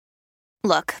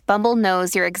Look, Bumble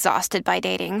knows you're exhausted by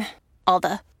dating. All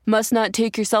the must not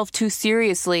take yourself too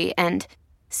seriously and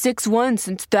 6'1"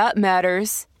 since that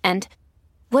matters. And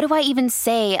what do I even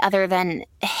say other than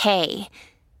hey?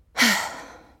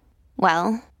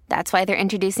 Well, that's why they're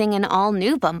introducing an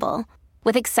all-new Bumble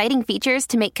with exciting features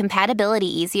to make compatibility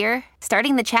easier,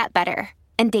 starting the chat better,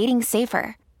 and dating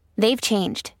safer. They've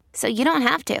changed, so you don't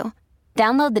have to.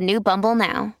 Download the new Bumble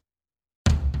now.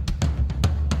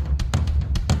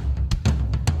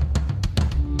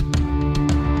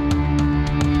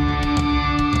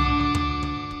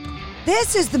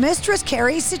 This is the Mistress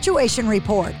Carrie Situation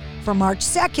Report for March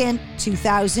 2nd,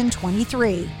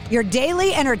 2023. Your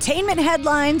daily entertainment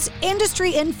headlines,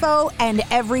 industry info, and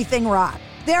everything rock.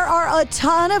 There are a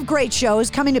ton of great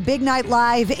shows coming to Big Night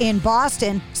Live in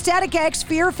Boston. Static X,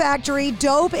 Fear Factory,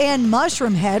 Dope, and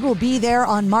Mushroom Head will be there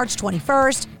on March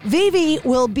 21st. Vivi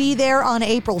will be there on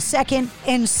April 2nd,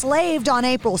 Enslaved on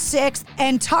April 6th,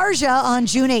 and Tarja on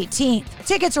June 18th.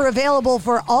 Tickets are available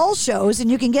for all shows,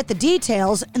 and you can get the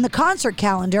details in the concert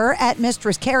calendar at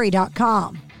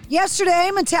mistresscarrie.com. Yesterday,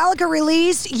 Metallica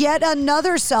released yet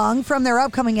another song from their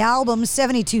upcoming album,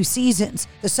 72 Seasons.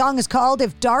 The song is called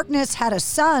If Darkness Had a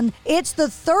Sun. It's the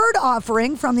third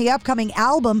offering from the upcoming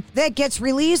album that gets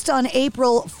released on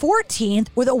April 14th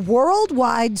with a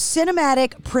worldwide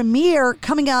cinematic premiere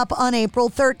coming up on April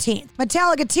 13th.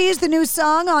 Metallica teased the new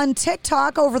song on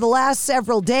TikTok over the last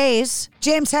several days.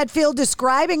 James Hetfield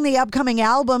describing the upcoming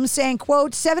album, saying,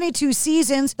 quote, 72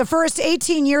 seasons, the first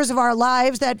 18 years of our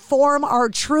lives that form our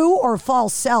true or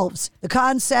false selves. The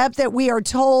concept that we are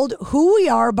told who we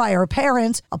are by our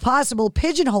parents, a possible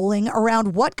pigeonholing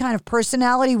around what kind of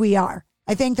personality we are.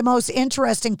 I think the most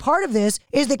interesting part of this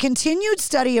is the continued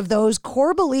study of those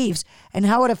core beliefs and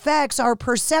how it affects our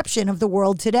perception of the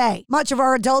world today. Much of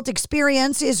our adult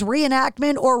experience is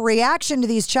reenactment or reaction to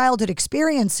these childhood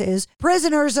experiences,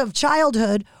 prisoners of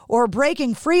childhood, or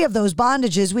breaking free of those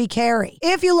bondages we carry.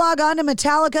 If you log on to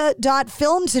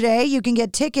Metallica.film today, you can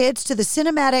get tickets to the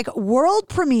cinematic world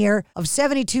premiere of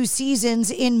 72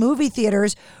 Seasons in movie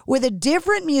theaters with a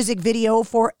different music video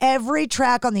for every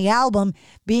track on the album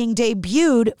being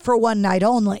debuted for one night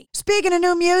only. Speaking of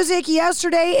new music,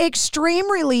 yesterday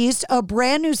Extreme released a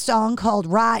brand new song called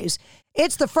Rise.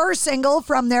 It's the first single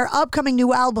from their upcoming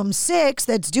new album, 6,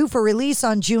 that's due for release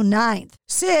on June 9th.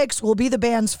 6 will be the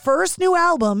band's first new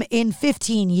album in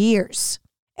 15 years.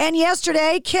 And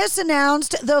yesterday, Kiss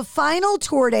announced the final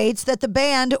tour dates that the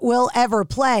band will ever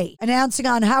play, announcing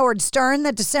on Howard Stern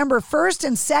that December 1st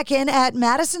and 2nd at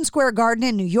Madison Square Garden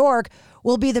in New York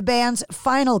will be the band's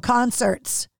final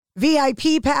concerts.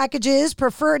 VIP packages,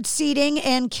 preferred seating,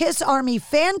 and Kiss Army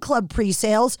Fan Club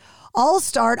pre-sales all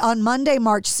start on Monday,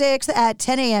 March 6th at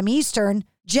 10 a.m. Eastern.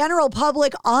 General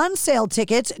public on-sale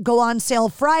tickets go on sale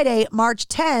Friday, March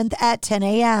 10th at 10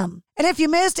 a.m. And if you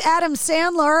missed Adam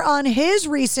Sandler on his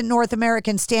recent North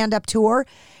American stand-up tour,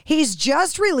 he's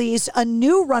just released a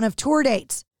new run of tour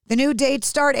dates. The new dates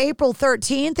start April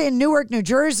 13th in Newark, New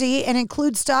Jersey, and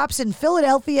include stops in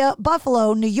Philadelphia,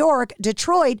 Buffalo, New York,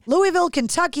 Detroit, Louisville,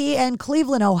 Kentucky, and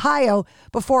Cleveland, Ohio,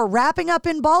 before wrapping up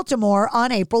in Baltimore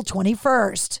on April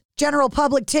 21st. General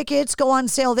public tickets go on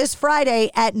sale this Friday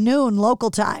at noon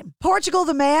local time. Portugal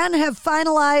the Man have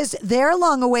finalized their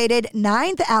long-awaited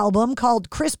 9th album called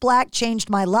Chris Black Changed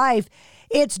My Life.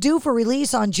 It's due for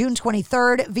release on June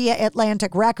 23rd via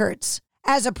Atlantic Records.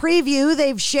 As a preview,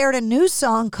 they've shared a new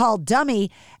song called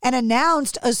Dummy and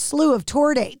announced a slew of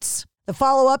tour dates. The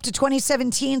follow-up to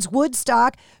 2017's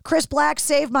Woodstock, Chris Black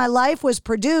Saved My Life, was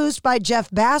produced by Jeff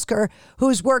Basker,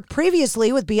 who's worked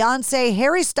previously with Beyoncé,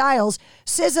 Harry Styles,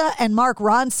 SZA, and Mark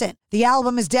Ronson. The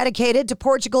album is dedicated to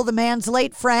Portugal the Man's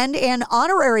late friend and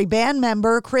honorary band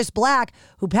member Chris Black,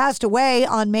 who passed away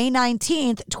on May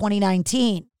 19th,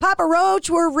 2019. Papa Roach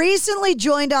were recently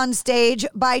joined on stage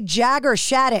by Jagger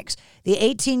Shaddix, the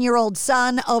 18-year-old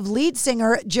son of lead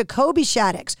singer Jacoby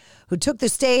Shaddix, who took the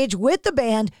stage with the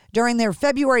band during their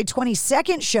February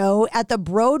 22nd show at the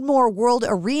Broadmoor World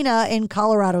Arena in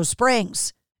Colorado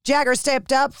Springs. Jagger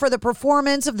stepped up for the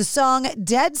performance of the song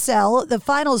Dead Cell, the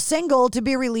final single to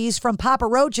be released from Papa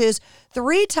Roach's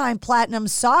 3-time platinum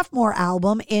sophomore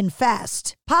album,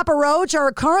 Infest. Papa Roach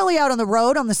are currently out on the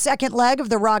road on the second leg of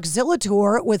the Rockzilla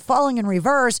tour with Falling in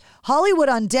Reverse, Hollywood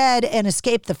Undead, and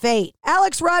Escape the Fate.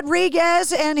 Alex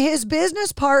Rodriguez and his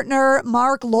business partner,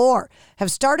 Mark Lohr,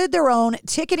 have started their own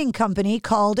ticketing company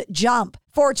called Jump.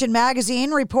 Fortune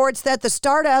magazine reports that the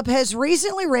startup has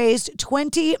recently raised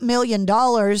 $20 million.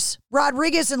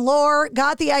 Rodriguez and Lohr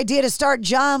got the idea to start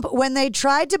Jump when they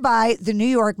tried to buy the New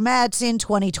York Mets in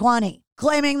 2020.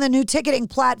 claiming the new ticketing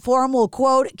platform will,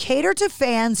 quote, cater to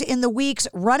fans in the weeks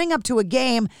running up to a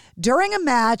game, during a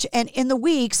match, and in the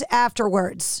weeks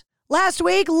afterwards. Last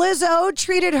week, Lizzo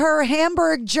treated her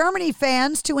Hamburg, Germany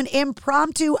fans to an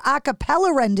impromptu a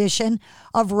cappella rendition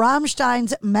of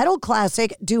Rammstein's metal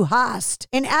classic, Du Hast.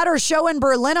 And at her show in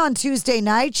Berlin on Tuesday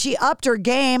night, she upped her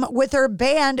game with her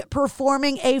band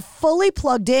performing a fully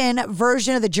plugged-in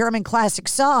version of the German classic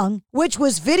song, which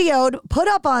was videoed, put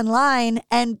up online,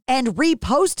 and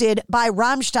reposted by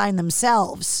Rammstein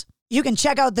themselves. You can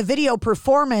check out the video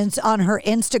performance on her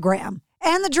Instagram.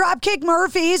 And the Dropkick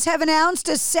Murphys have announced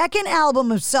a second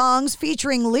album of songs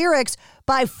featuring lyrics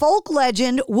by folk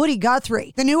legend Woody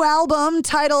Guthrie. The new album,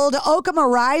 titled Oklahoma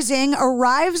Rising,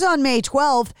 arrives on May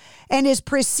 12th and is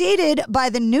preceded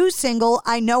by the new single,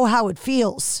 I Know How It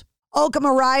Feels.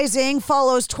 Oklahoma Rising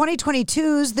follows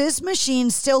 2022's This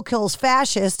Machine Still Kills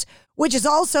Fascists, which is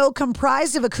also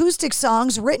comprised of acoustic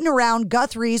songs written around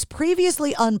Guthrie's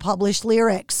previously unpublished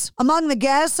lyrics. Among the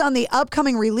guests on the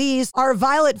upcoming release are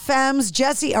Violet Femmes,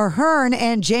 Jesse Ahern,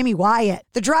 and Jamie Wyatt.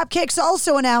 The Dropkicks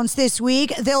also announced this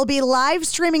week they'll be live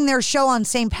streaming their show on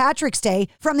St. Patrick's Day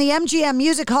from the MGM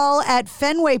Music Hall at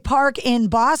Fenway Park in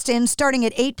Boston starting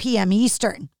at 8 p.m.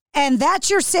 Eastern. And that's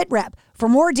your Sit Rep. For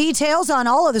more details on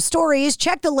all of the stories,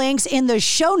 check the links in the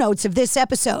show notes of this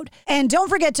episode. And don't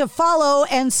forget to follow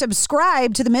and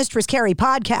subscribe to the Mistress Carrie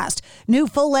podcast. New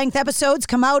full-length episodes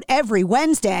come out every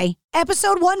Wednesday.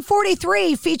 Episode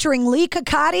 143, featuring Lee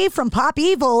Kakati from Pop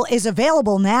Evil, is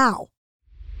available now.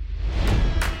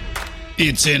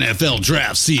 It's NFL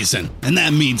draft season, and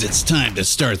that means it's time to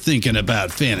start thinking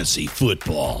about fantasy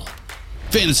football.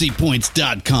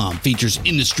 FantasyPoints.com features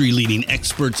industry-leading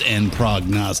experts and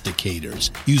prognosticators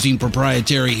using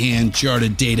proprietary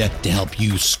hand-charted data to help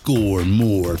you score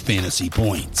more fantasy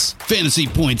points.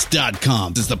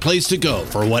 FantasyPoints.com is the place to go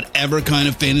for whatever kind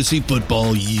of fantasy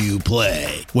football you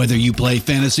play. Whether you play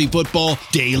fantasy football,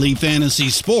 daily fantasy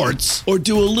sports, or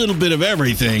do a little bit of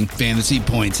everything, Fantasy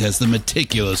Points has the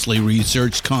meticulously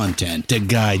researched content to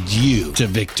guide you to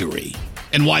victory.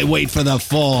 And why wait for the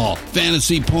fall?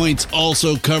 Fantasy Points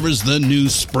also covers the new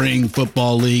spring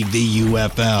football league, the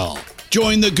UFL.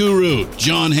 Join the guru,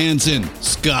 John Hansen,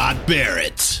 Scott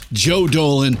Barrett, Joe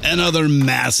Dolan, and other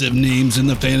massive names in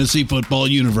the fantasy football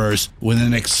universe with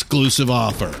an exclusive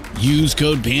offer. Use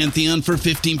code Pantheon for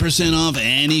 15% off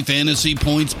any Fantasy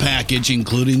Points package,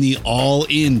 including the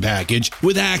all-in package,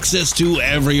 with access to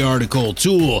every article,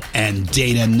 tool, and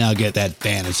data nugget that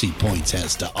Fantasy Points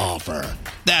has to offer.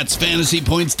 That's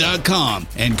FantasyPoints.com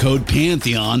and code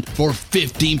Pantheon for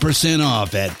 15%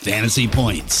 off at Fantasy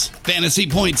Points.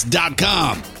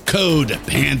 FantasyPoints.com, code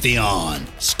Pantheon.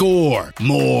 Score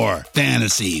more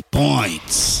fantasy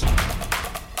points.